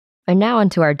And now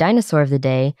onto our dinosaur of the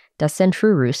day,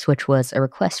 Dacentrurus, which was a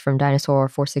request from Dinosaur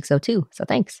 4602, so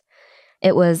thanks.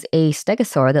 It was a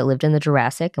stegosaur that lived in the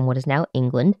Jurassic in what is now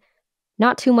England.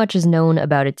 Not too much is known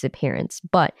about its appearance,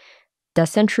 but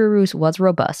Dacentrurus was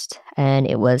robust, and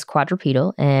it was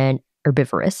quadrupedal and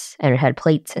herbivorous, and it had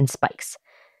plates and spikes.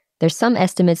 There's some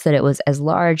estimates that it was as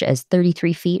large as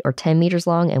 33 feet or 10 meters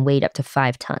long and weighed up to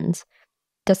 5 tons.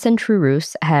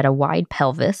 Dacentrurus had a wide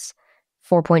pelvis,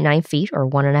 4.9 feet or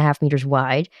 1.5 meters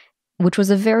wide, which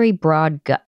was a very broad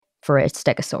gut for a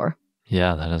stegosaur.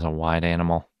 Yeah, that is a wide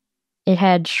animal. It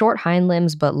had short hind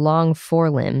limbs but long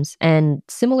forelimbs and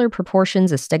similar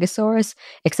proportions as Stegosaurus,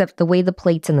 except the way the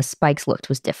plates and the spikes looked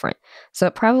was different. So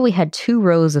it probably had 2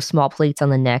 rows of small plates on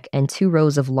the neck and 2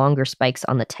 rows of longer spikes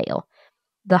on the tail.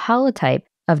 The holotype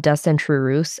of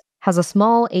Dacentrurus has a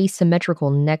small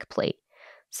asymmetrical neck plate.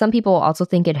 Some people also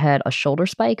think it had a shoulder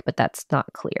spike, but that's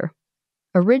not clear.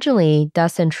 Originally,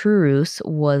 Dacentrurus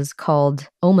was called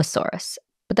Omosaurus,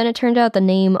 but then it turned out the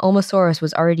name Omosaurus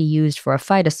was already used for a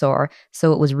phytosaur,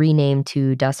 so it was renamed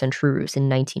to Dacentrurus in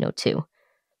 1902.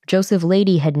 Joseph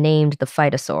Leidy had named the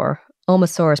phytosaur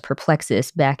Omosaurus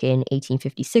perplexus back in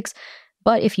 1856,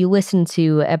 but if you listen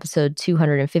to episode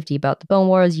 250 about the Bone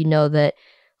Wars, you know that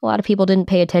a lot of people didn't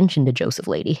pay attention to Joseph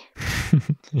Leidy.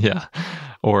 Yeah,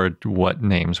 or what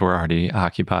names were already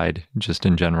occupied, just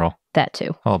in general. That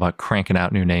too. All about cranking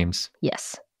out new names.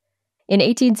 Yes. In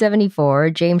 1874,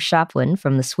 James Shopwin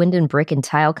from the Swindon Brick and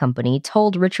Tile Company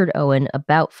told Richard Owen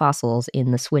about fossils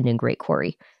in the Swindon Great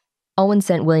Quarry. Owen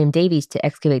sent William Davies to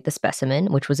excavate the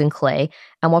specimen, which was in clay,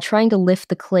 and while trying to lift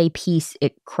the clay piece,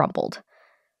 it crumbled.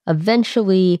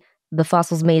 Eventually, the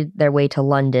fossils made their way to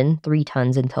London, 3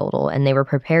 tons in total, and they were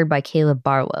prepared by Caleb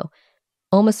Barlow.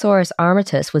 Omosaurus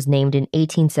armatus was named in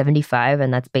 1875,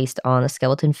 and that's based on a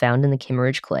skeleton found in the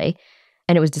Kimmeridge clay,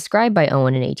 and it was described by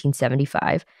Owen in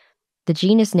 1875. The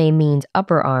genus name means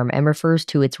upper arm and refers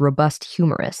to its robust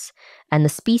humerus, and the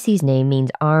species name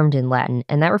means armed in Latin,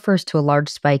 and that refers to a large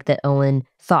spike that Owen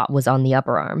thought was on the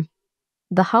upper arm.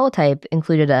 The holotype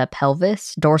included a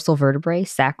pelvis, dorsal vertebrae,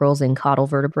 sacrals and caudal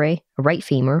vertebrae, a right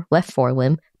femur, left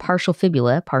forelimb, partial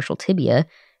fibula, partial tibia,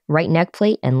 right neck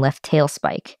plate, and left tail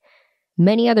spike.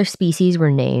 Many other species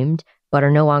were named, but are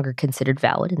no longer considered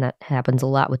valid, and that happens a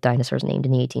lot with dinosaurs named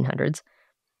in the 1800s.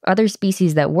 Other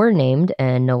species that were named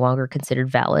and no longer considered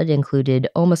valid included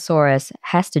Omosaurus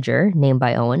hastiger, named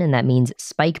by Owen, and that means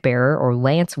spike bearer or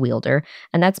lance wielder,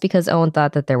 and that's because Owen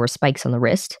thought that there were spikes on the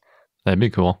wrist. That'd be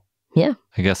cool. Yeah.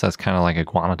 I guess that's kind of like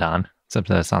Iguanodon, except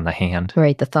that it's on the hand.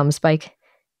 Right, the thumb spike.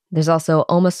 There's also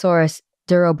Omosaurus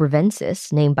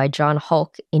durobrivensis, named by John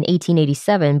Hulk in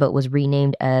 1887, but was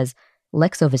renamed as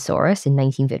Lexovisaurus in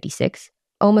 1956.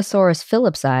 Omosaurus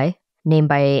phillipsi, named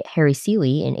by Harry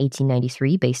Seeley in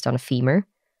 1893 based on a femur.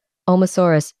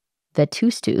 Omosaurus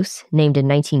vetustus, named in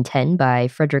 1910 by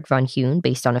Frederick von Huene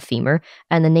based on a femur,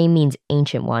 and the name means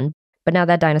ancient one, but now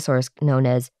that dinosaur is known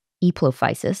as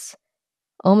Eplophysis.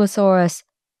 Omosaurus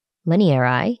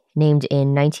lenieri, named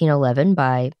in 1911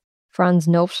 by Franz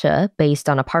Nolsche based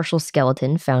on a partial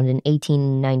skeleton found in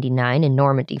 1899 in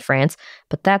Normandy, France,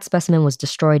 but that specimen was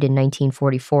destroyed in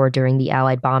 1944 during the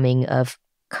Allied bombing of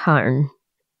Caen.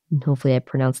 Hopefully I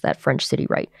pronounced that French city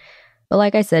right. But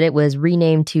like I said, it was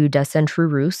renamed to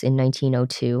Dacentrurus in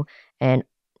 1902, and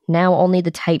now only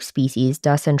the type species,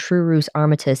 Dacentrurus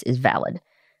armatus, is valid.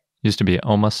 Used to be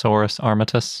Omosaurus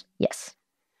armatus? Yes.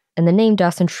 And the name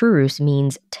Dacentrurus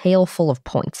means tail full of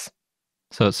points.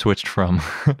 So it switched from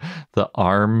the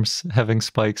arms having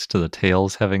spikes to the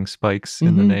tails having spikes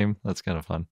in the name. That's kind of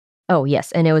fun. Oh,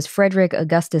 yes, and it was Frederick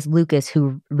Augustus Lucas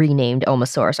who renamed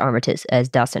Omosaurus armatus as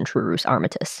Dacentrurus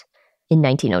armatus in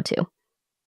 1902.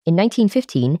 In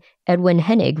 1915, Edwin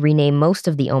Hennig renamed most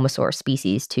of the Omosaurus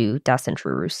species to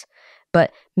Dacentrurus,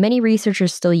 but many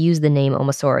researchers still use the name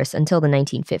Omosaurus until the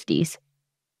 1950s.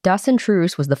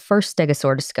 Dacentrurus was the first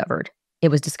stegosaur discovered. It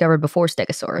was discovered before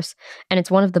Stegosaurus, and it's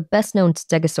one of the best-known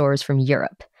stegosaurs from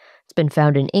Europe. It's been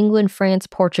found in England, France,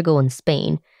 Portugal, and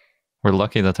Spain. We're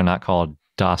lucky that they're not called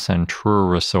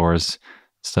Dacentrurosaurs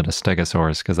instead of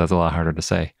Stegosaurs, because that's a lot harder to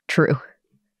say. True.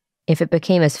 If it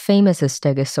became as famous as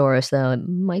Stegosaurus, though, it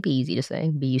might be easy to say.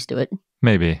 Be used to it.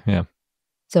 Maybe, yeah.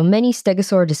 So many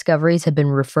stegosaur discoveries have been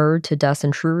referred to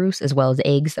Dacentrurus, as well as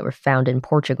eggs that were found in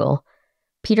Portugal.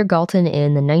 Peter Galton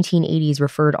in the 1980s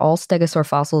referred all stegosaur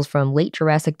fossils from late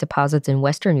Jurassic deposits in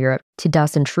Western Europe to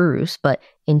Dacentrurus, but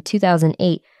in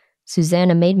 2008,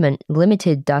 Susanna Maidment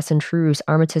limited Dacentrurus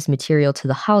armatus material to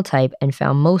the holotype and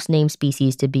found most named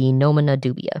species to be nomina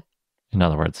dubia. In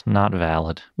other words, not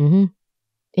valid. Mm-hmm.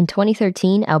 In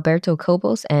 2013, Alberto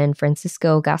Cobos and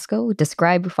Francisco Gasco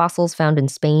described fossils found in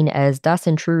Spain as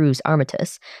Dacentrurus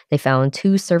armatus. They found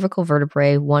 2 cervical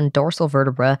vertebrae, 1 dorsal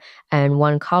vertebra, and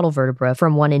 1 caudal vertebra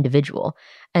from one individual.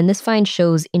 And this find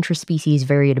shows intraspecies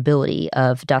variability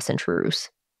of Dacentrurus.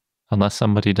 Unless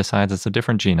somebody decides it's a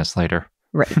different genus later.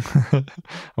 Right.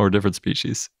 Or a different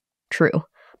species. True.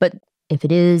 But if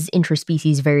it is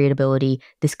intraspecies variability,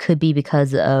 this could be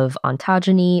because of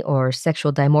ontogeny or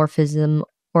sexual dimorphism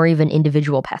or even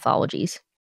individual pathologies.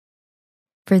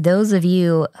 For those of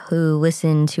you who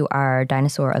listen to our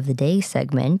Dinosaur of the Day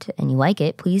segment and you like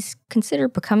it, please consider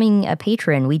becoming a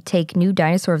patron. We take new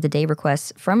Dinosaur of the Day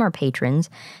requests from our patrons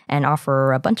and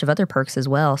offer a bunch of other perks as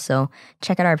well. So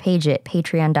check out our page at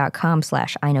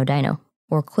patreon.com/iknowdino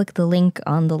or click the link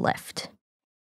on the left.